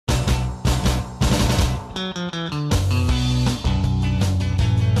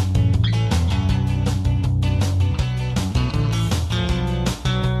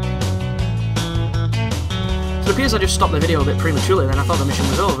appears I just stopped the video a bit prematurely then. I thought the mission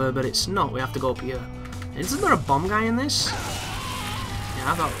was over, but it's not. We have to go up here. Isn't there a bomb guy in this?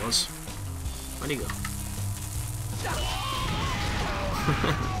 Yeah, I thought it was. Where'd he go?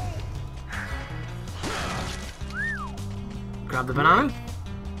 Grab the banana.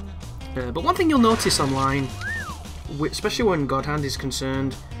 But one thing you'll notice online, especially when God Hand is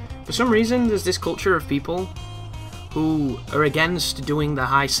concerned, for some reason there's this culture of people who are against doing the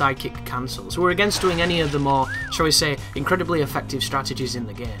high sidekick cancels, who are against doing any of the more, shall we say, incredibly effective strategies in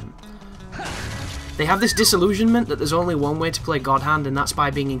the game. They have this disillusionment that there's only one way to play God Hand, and that's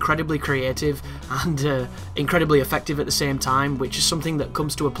by being incredibly creative and incredibly effective at the same time, which is something that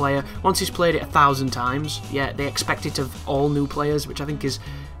comes to a player once he's played it 1,000 times. Yeah, they expect it of all new players, which I think is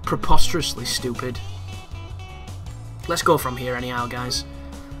preposterously stupid. Let's go from here anyhow, guys.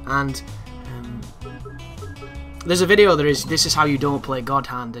 And there's a video this is how you don't play God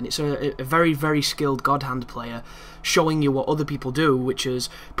Hand, and it's a very, very skilled God Hand player showing you what other people do, which is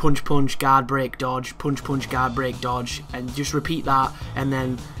punch, punch, guard, break, dodge, punch, punch, guard, break, dodge, and just repeat that, and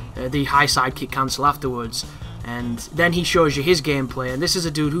then the high sidekick cancel afterwards. And then he shows you his gameplay, and this is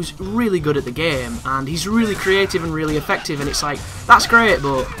a dude who's really good at the game, and he's really creative and really effective, and it's like, that's great,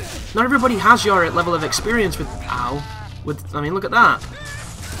 but not everybody has your level of experience with, I mean, look at that.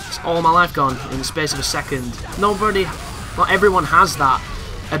 It's all my life gone in the space of a second. Not everyone has that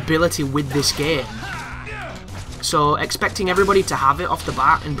ability with this game. So expecting everybody to have it off the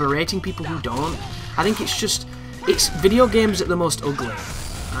bat and berating people who don't, I think it's video games at the most ugly.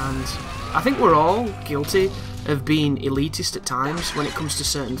 And I think we're all guilty of being elitist at times when it comes to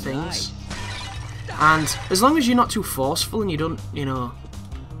certain things. And as long as you're not too forceful and you don't, you know,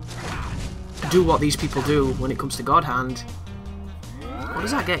 do what these people do when it comes to God Hand. What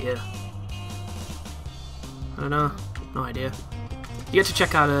does that get you? I don't know. No idea. You get to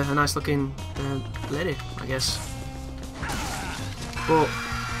check out a nice looking lady, I guess. But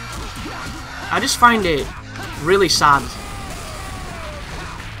I just find it really sad.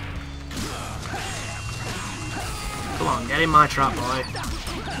 Come on, get in my trap, boy.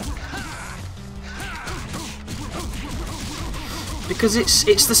 Because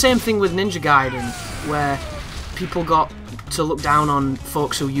it's the same thing with Ninja Gaiden, where people got to look down on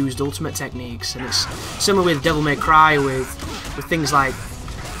folks who used ultimate techniques, and it's similar with Devil May Cry with things like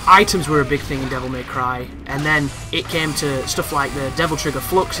items were a big thing in Devil May Cry, and then it came to stuff like the Devil Trigger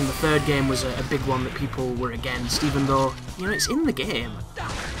Flux in the third game was a big one that people were against, even though, you know, it's in the game.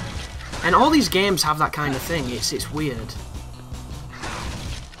 And all these games have that kind of thing. It's weird.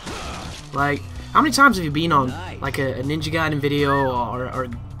 Like, how many times have you been on like a Ninja Gaiden video or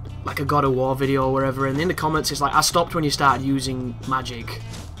like a God of War video or wherever, and in the comments it's like, I stopped when you started using magic.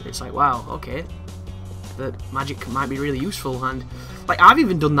 It's like, wow, okay, that magic might be really useful. And like, I've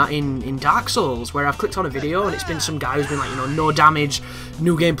even done that in Dark Souls, where I've clicked on a video and it's been some guy who's been like, you know, no damage,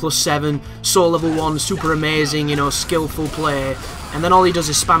 new game +7, soul level 1, super amazing, you know, skillful play, and then all he does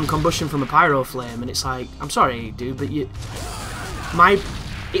is spam combustion from a pyro flame, and it's like, I'm sorry, dude, but it's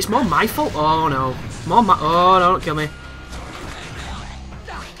more my fault. Oh no, oh no, don't kill me.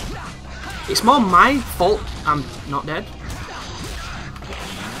 It's more my fault I'm not dead.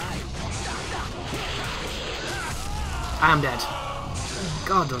 I am dead.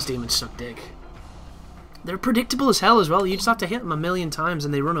 God, those demons suck dick. They're predictable as hell as well. You just have to hit them 1,000,000 times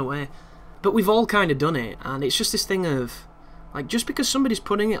and they run away. But we've all kind of done it, and it's just this thing of, like, just because somebody's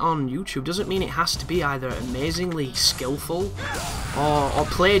putting it on YouTube doesn't mean it has to be either amazingly skillful or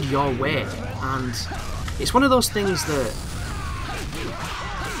played your way. And it's one of those things that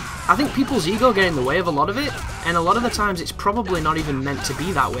I think people's ego get in the way of a lot of it, and a lot of the times it's probably not even meant to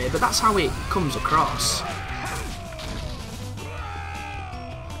be that way, but that's how it comes across.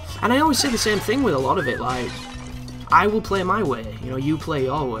 And I always say the same thing with a lot of it, like, I will play my way, you know, you play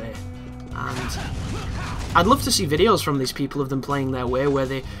your way. And I'd love to see videos from these people of them playing their way, where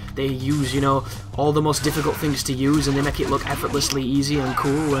they use, you know, all the most difficult things to use and they make it look effortlessly easy and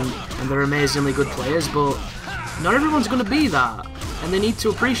cool, and they're amazingly good players, but not everyone's going to be that. And they need to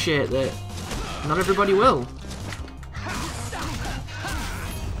appreciate that not everybody will.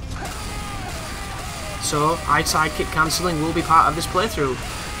 So, sidekick cancelling will be part of this playthrough,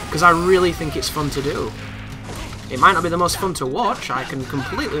 because I really think it's fun to do. It might not be the most fun to watch, I can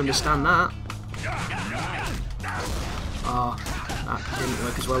completely understand that. Oh, that didn't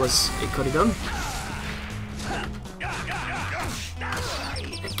work as well as it could have done.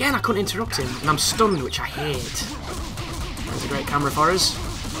 Again, I couldn't interrupt him, and I'm stunned, which I hate. There's a great camera for us.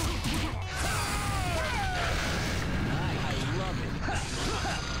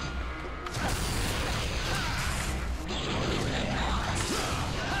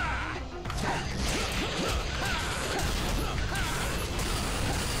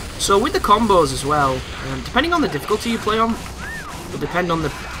 So with the combos as well, depending on the difficulty you play on, will depend on the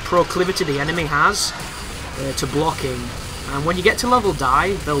proclivity the enemy has to blocking. And when you get to level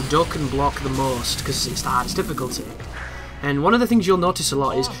die, they'll duck and block the most because it's the hardest difficulty. And one of the things you'll notice a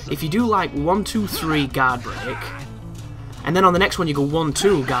lot is if you do like 1, 2, 3 guard break, and then on the next one you go 1,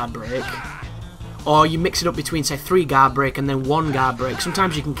 2 guard break, or you mix it up between say 3 guard break and then 1 guard break,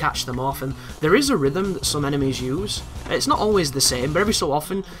 sometimes you can catch them off, and there is a rhythm that some enemies use. It's not always the same, but every so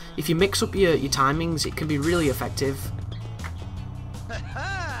often, if you mix up your timings, it can be really effective.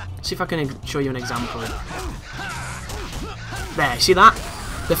 See if I can show you an example. There, see that?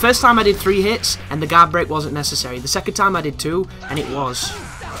 The first time I did 3 hits and the guard break wasn't necessary. The second time I did 2 and it was.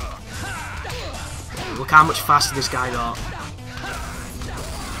 Look how much faster this guy got.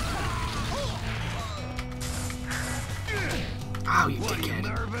 Ow, you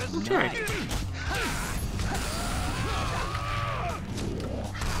dickhead. Jerry.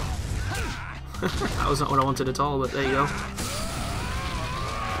 That was not what I wanted at all, but there you go.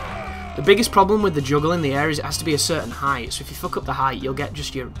 The biggest problem with the juggle in the air is it has to be a certain height, so if you fuck up the height, you'll get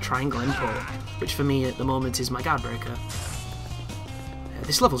just your triangle input, which for me at the moment is my guard breaker. Yeah,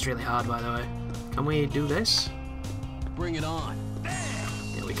 this level's really hard, by the way. Can we do this? Bring it on.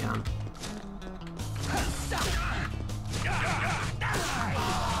 Yeah, we can.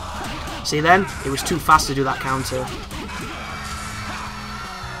 See then? It was too fast to do that counter.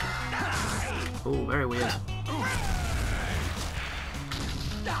 Oh, very weird.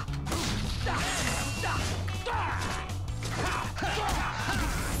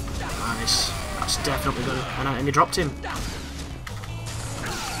 Nice. That's definitely good. And he dropped him.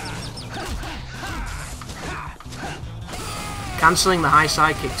 Cancelling the high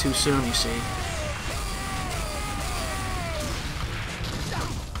side kick too soon, you see.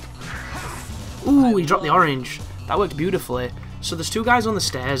 Ooh, he dropped the orange. That worked beautifully. So there's 2 guys on the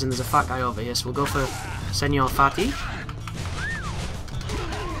stairs and there's a fat guy over here, so we'll go for Senor Fatty.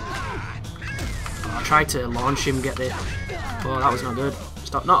 Oh, I tried to launch him, get the... Oh, that was not good.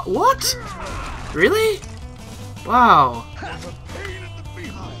 Stop, not... What? Really? Wow.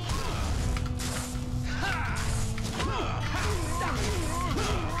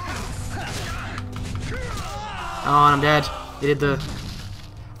 Oh, and I'm dead. He did the...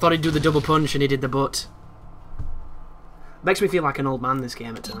 Thought he'd do the double punch and he did the butt. Makes me feel like an old man this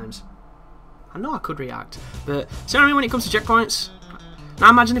game at times. I know I could react, but see what I mean when it comes to checkpoints?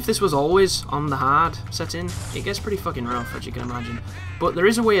 Now imagine if this was always on the hard setting, it gets pretty fucking rough, as you can imagine. But there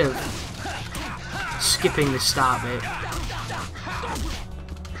is a way of skipping this start bit.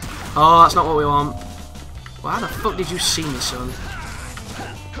 Oh, that's not what we want. Well, how the fuck did you see me, son?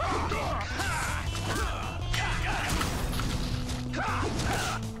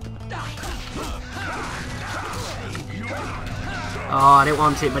 Oh, I didn't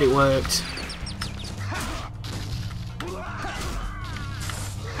want it, but it worked.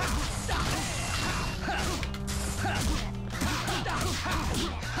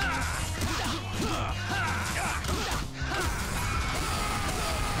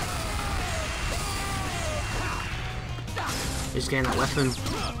 Just getting that weapon.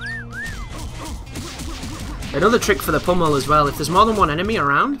 Another trick for the pummel as well, if there's more than one enemy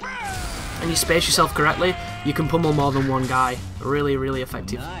around, and you space yourself correctly, you can pummel more than one guy. A really, really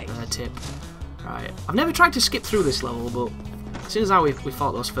effective tip. Right, I've never tried to skip through this level, but as soon as we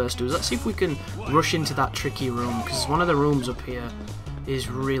fought those first dudes, let's see if we can rush into that tricky room, because one of the rooms up here is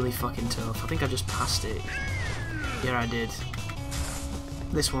really fucking tough. I think I just passed it. Yeah, I did.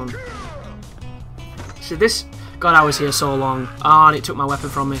 This one. So this... God, I was here so long. Oh, and it took my weapon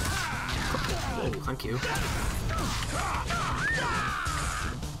from me. Oh, thank you.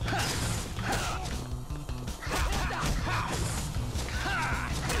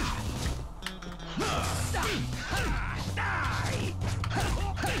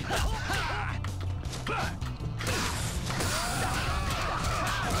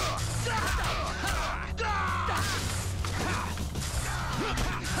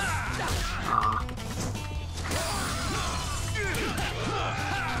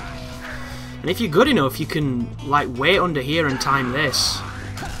 And if you're good enough, you can like wait under here and time this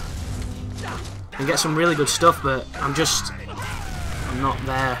and get some really good stuff, but I'm not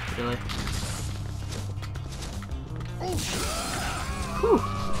there really. Whew.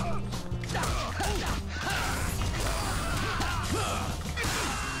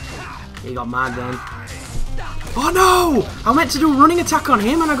 He got mad then. Oh no! I meant to do a running attack on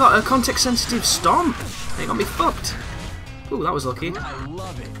him and I got a context sensitive stomp. It got me fucked. Ooh, that was lucky. I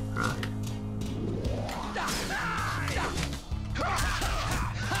love it. Right.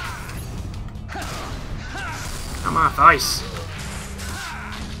 Come on, face.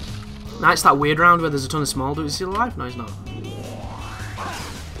 Now it's that weird round where there's a ton of small dudes. Is he alive? No, he's not. Yeah,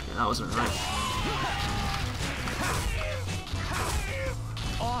 that wasn't right.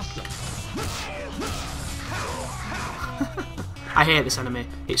 Awesome. I hate this enemy.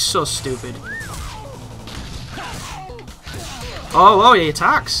 It's so stupid. Oh, he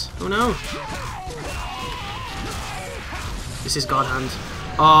attacks. Oh no. This is God Hand.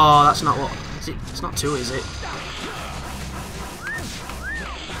 Oh, that's not what. Is it? It's not 2, is it?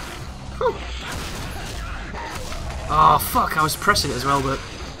 Whew. Oh fuck! I was pressing it as well, but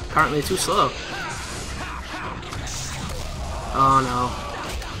apparently too slow. Oh no.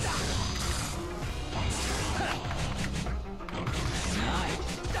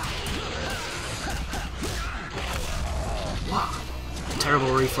 Wow.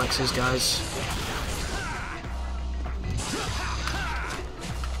 Terrible reflexes, guys.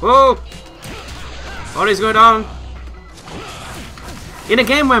 Whoa! What is going on? In a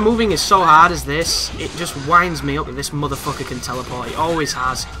game where moving is so hard as this, it just winds me up that this motherfucker can teleport. He always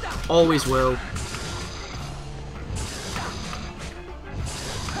has. Always will.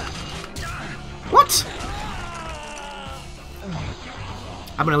 What?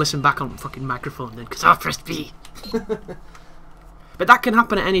 I'm gonna listen back on fucking microphone then, because I pressed B. But that can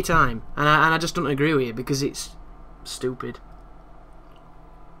happen at any time, and I just don't agree with it, because it's stupid.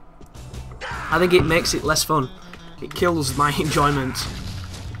 I think it makes it less fun. It kills my enjoyment.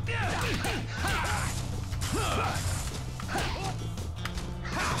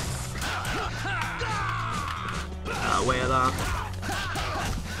 Away of that.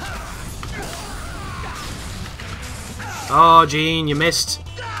 Oh, Gene, you missed.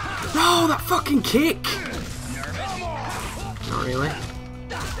 No, that fucking kick! Not really.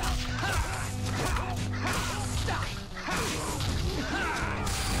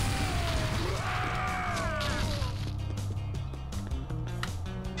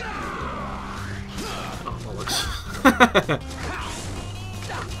 Oh, bollocks.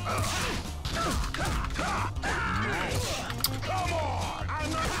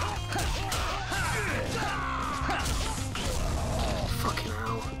 Fucking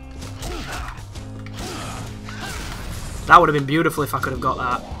hell. That would have been beautiful if I could have got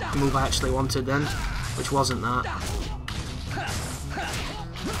that move I actually wanted then, which wasn't that.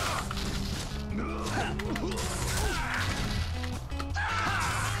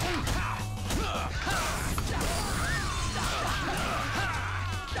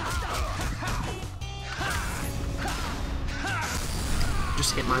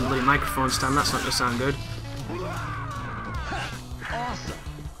 Just hit my bloody microphone stand, that's not going to sound good. Awesome.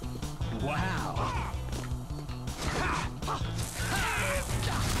 Wow.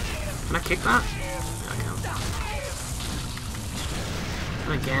 Can I kick that? Yeah, I can.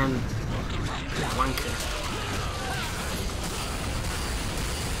 And again. Wanker.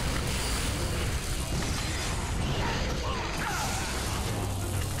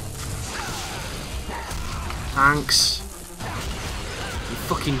 Thanks. You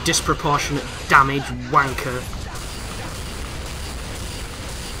fucking disproportionate damage, wanker.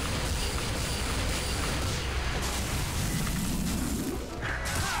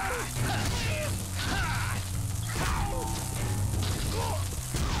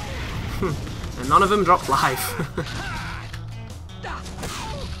 And none of them dropped life.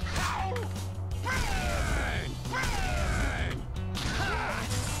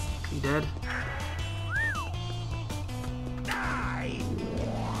 He dead?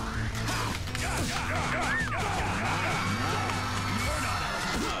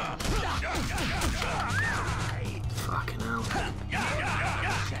 Fucking hell.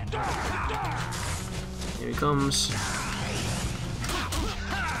 Here he comes.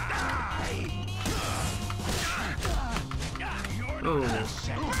 Oh.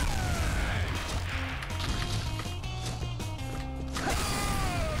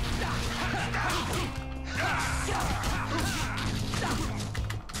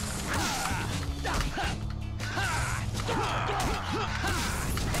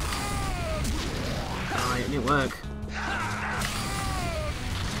 Alright, it didn't work.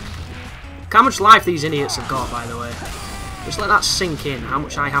 Look how much life these idiots have got, by the way. Just let that sink in, how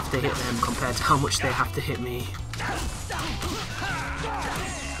much I have to hit them compared to how much they have to hit me.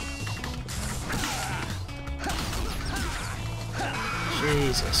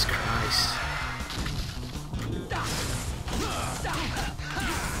 Jesus Christ.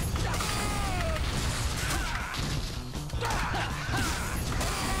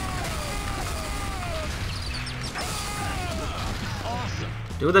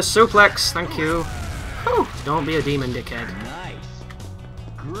 Do the suplex, thank you. Whew. Don't be a demon, dickhead. Nice.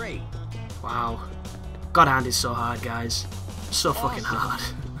 Great. Wow. God Hand is so hard, guys. So fucking hard.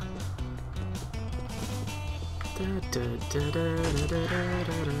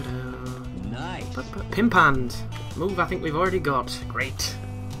 Nice. Pimp hand. Move I think we've already got. Great.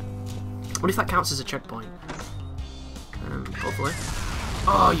 What if that counts as a checkpoint? Hopefully.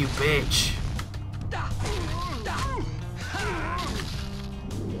 Oh, you bitch.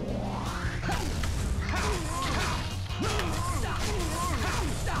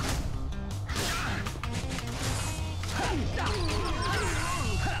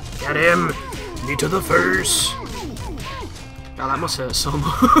 Get him! Knee to the face! Oh, that must hurt so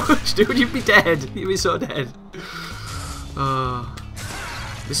much. Dude, you'd be dead. You'd be so dead.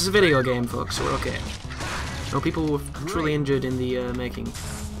 This is a video game, folks, so we're okay. No people were truly injured in the making.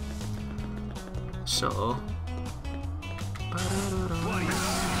 So...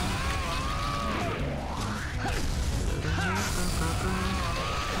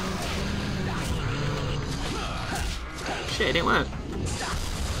 Shit, it didn't work.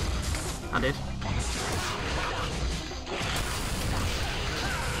 I did.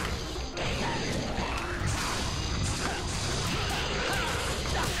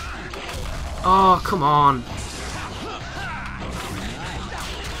 Oh, come on.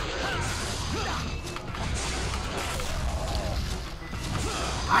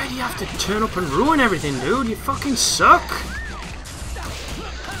 Why do you have to turn up and ruin everything, dude? You fucking suck.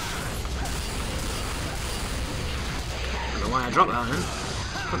 I don't know why I dropped that, man.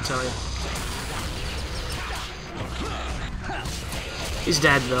 Couldn't tell you. He's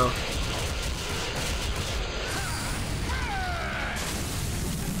dead, though.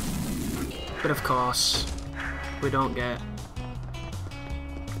 But of course, we don't get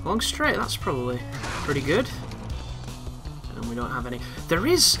long straight. That's probably pretty good. And we don't have any. There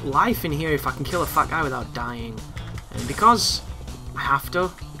is life in here if I can kill a fat guy without dying. And because I have to,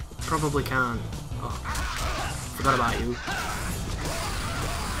 probably can't. Oh, forgot about you.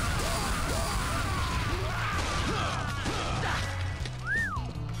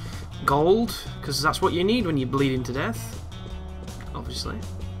 Gold, because that's what you need when you're bleeding to death. Obviously.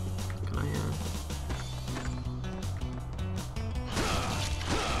 Can I,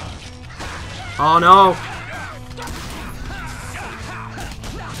 Oh no!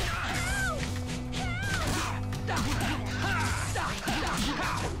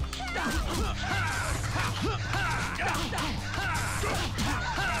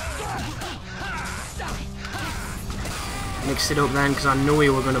 Mixed it up then because I knew we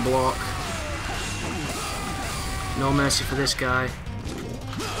were going to block. No mercy for this guy.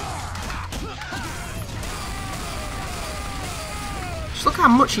 Just look how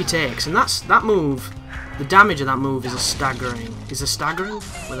much he takes, and that move. The damage of that move is staggering. Is staggering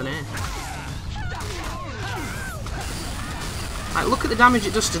with an A. Like, look at the damage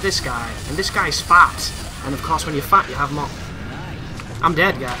it does to this guy, and this guy's fat. And of course, when you're fat, you have more. I'm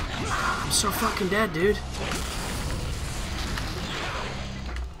dead, guy. I'm so fucking dead, dude.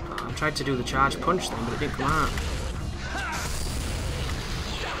 I tried to do the charge punch then, but it didn't come out.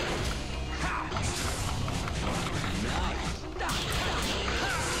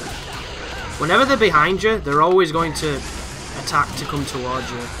 Whenever they're behind you, they're always going to attack to come towards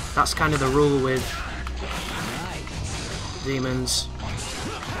you. That's kind of the rule with demons.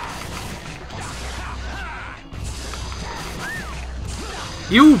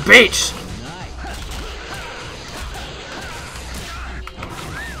 You bitch!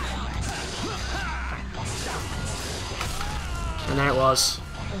 And there it was.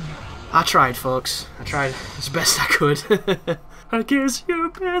 I tried, folks. I tried as best I could. I guess your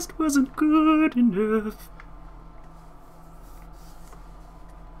best wasn't good enough.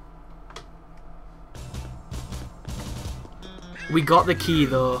 We got the key,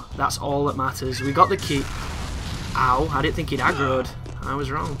 though. That's all that matters. We got the key. Ow, I didn't think he'd aggroed. I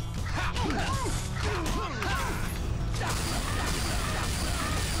was wrong.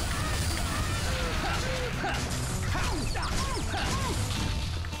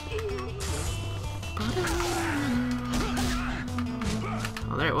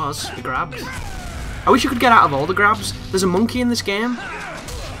 Oh, there it was. We grabbed. I wish you could get out of all the grabs. There's a monkey in this game.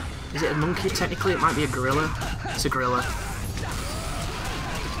 Is it a monkey? Technically, it might be a gorilla. It's a gorilla.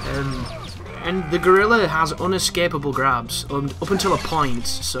 And the gorilla has unescapable grabs up until a point.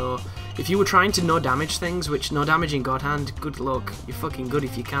 So if you were trying to no damage things, which no damage in God Hand, good luck. You're fucking good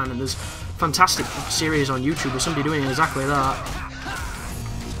if you can. And there's fantastic series on YouTube with somebody doing exactly that.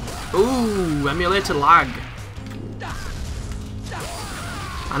 Ooh, emulated lag.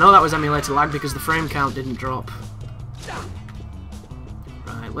 I know that was emulated lag because the frame count didn't drop.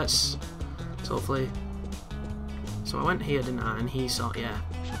 Right, let's hopefully. So I went here, didn't I? And he saw, yeah.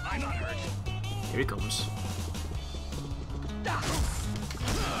 Here he comes.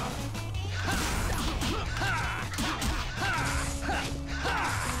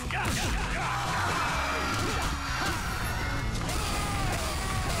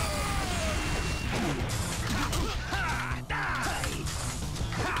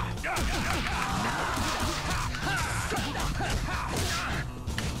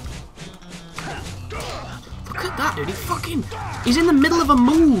 Look at that, dude. He's in the middle of a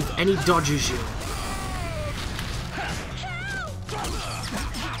move and he dodges you.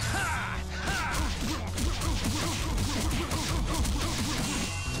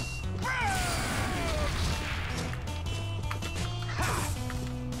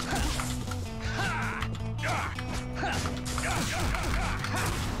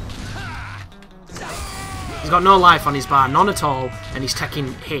 He's got no life on his bar, none at all, and he's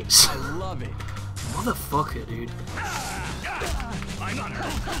taking hits. I love it. Motherfucker, dude.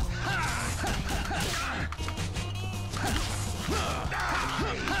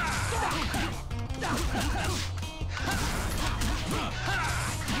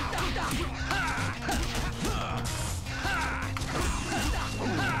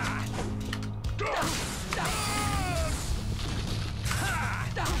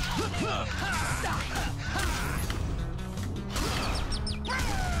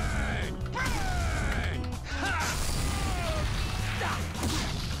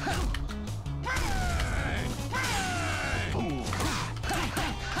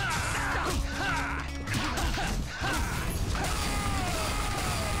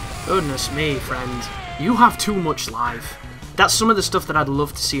 Goodness me, friend. You have too much life. That's some of the stuff that I'd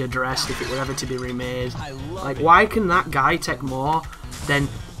love to see addressed if it were ever to be remade. Like, why can that guy take more than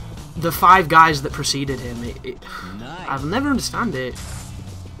the 5 guys that preceded him? I'll never understand it.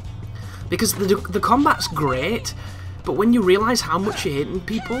 Because the combat's great, but when you realise how much you're hitting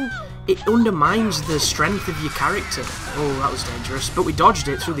people, it undermines the strength of your character. Oh, that was dangerous. But we dodged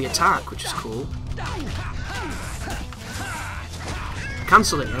it through the attack, which is cool.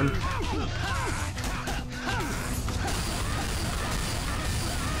 Cancel it then.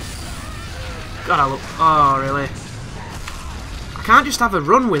 God, I look. Oh, really? I can't just have a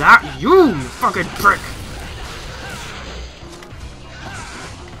run without you, you fucking prick!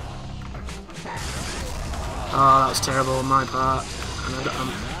 Oh, that was terrible on my part. And I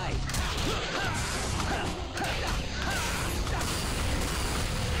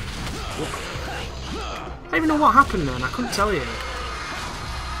don't even know what happened then. I couldn't tell you.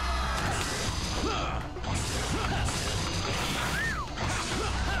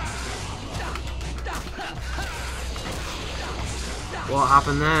 What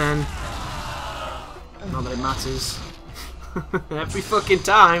happened then? Not that it matters. Every fucking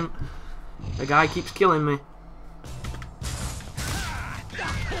time, the guy keeps killing me.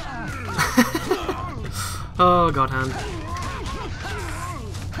 Oh, God hand.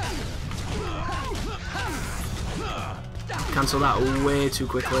 Cancel that way too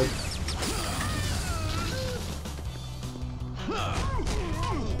quickly.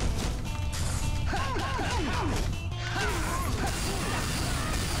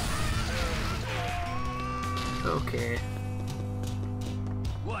 Okay.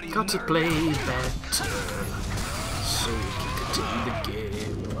 Got to play better so we can continue the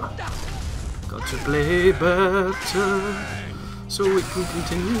game. Got to play better so we can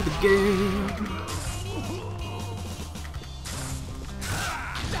continue the game.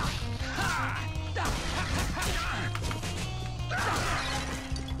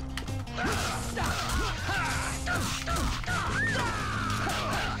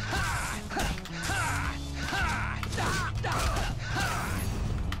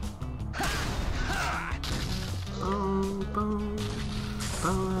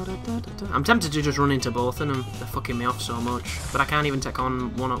 I'm tempted to just run into both of them. They're fucking me off so much. But I can't even take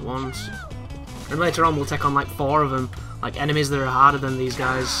on one at once. And later on we'll take on like 4 of them. Like enemies that are harder than these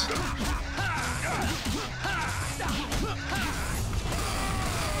guys.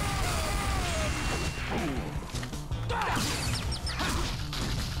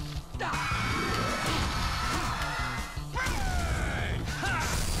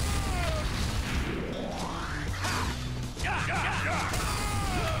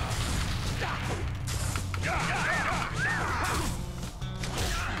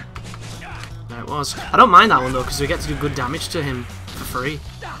 There it was. I don't mind that one though, because we get to do good damage to him for free.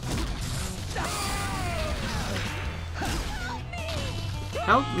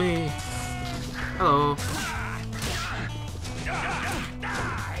 Help me! Hello.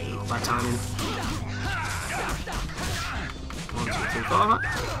 Oh, bad timing. 1, 2, 3, 4.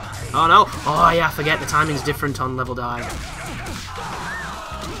 Oh no! Oh yeah, I forget the timing's different on level dive.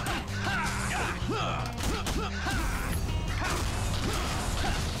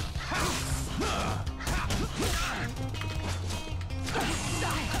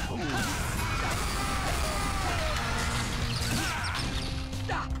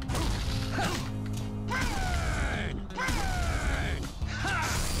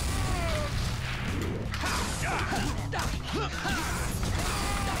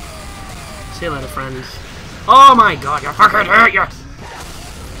 See you later, friends. Oh my god, you fucking hurt you!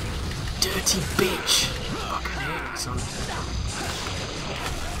 Dirty bitch! Fucking hate you, son.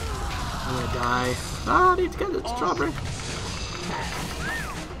 I'm gonna die. Ah, I need to get the strawberry.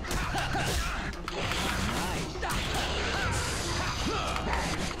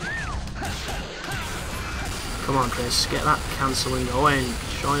 Come on, Chris, get that cancelling going.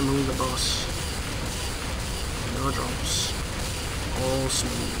 Show him who's the boss. No drops. All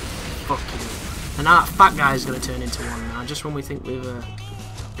smooth. Fuck you. And now that fat guy's gonna turn into one now, just when we think we've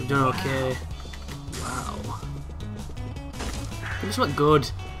done okay. Wow. Give me something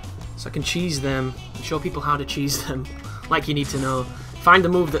good, so I can cheese them and show people how to cheese them. Like you need to know. Find the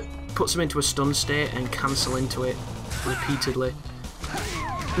move that puts them into a stun state and cancel into it repeatedly.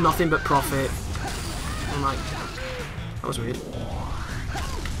 Nothing but profit. I'm like, that was weird.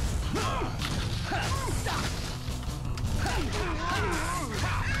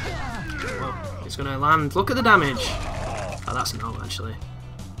 Oh, it's gonna land. Look at the damage. Oh, that's no, actually.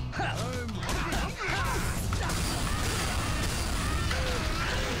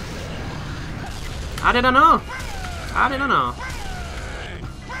 How did I know? How did I know?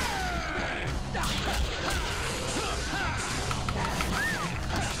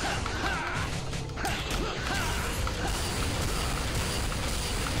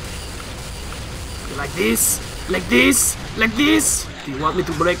 Like this? Like this? Like this? Do you want me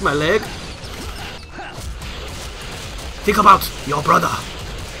to break my leg? Think about your brother.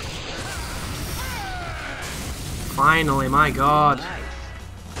 Finally, my god.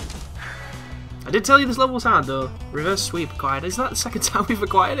 I did tell you this level was hard though. Reverse sweep acquired. Is that the second time we've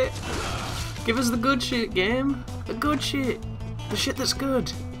acquired it? Give us the good shit, game. The good shit. The shit that's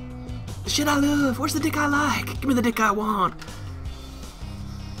good. The shit I love. Where's the dick I like? Give me the dick I want.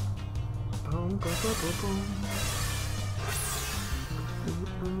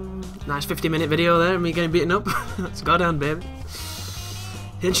 Nice 50-minute video there of me getting beaten up. Let's go down, baby.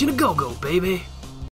 Henshin a go-go, baby.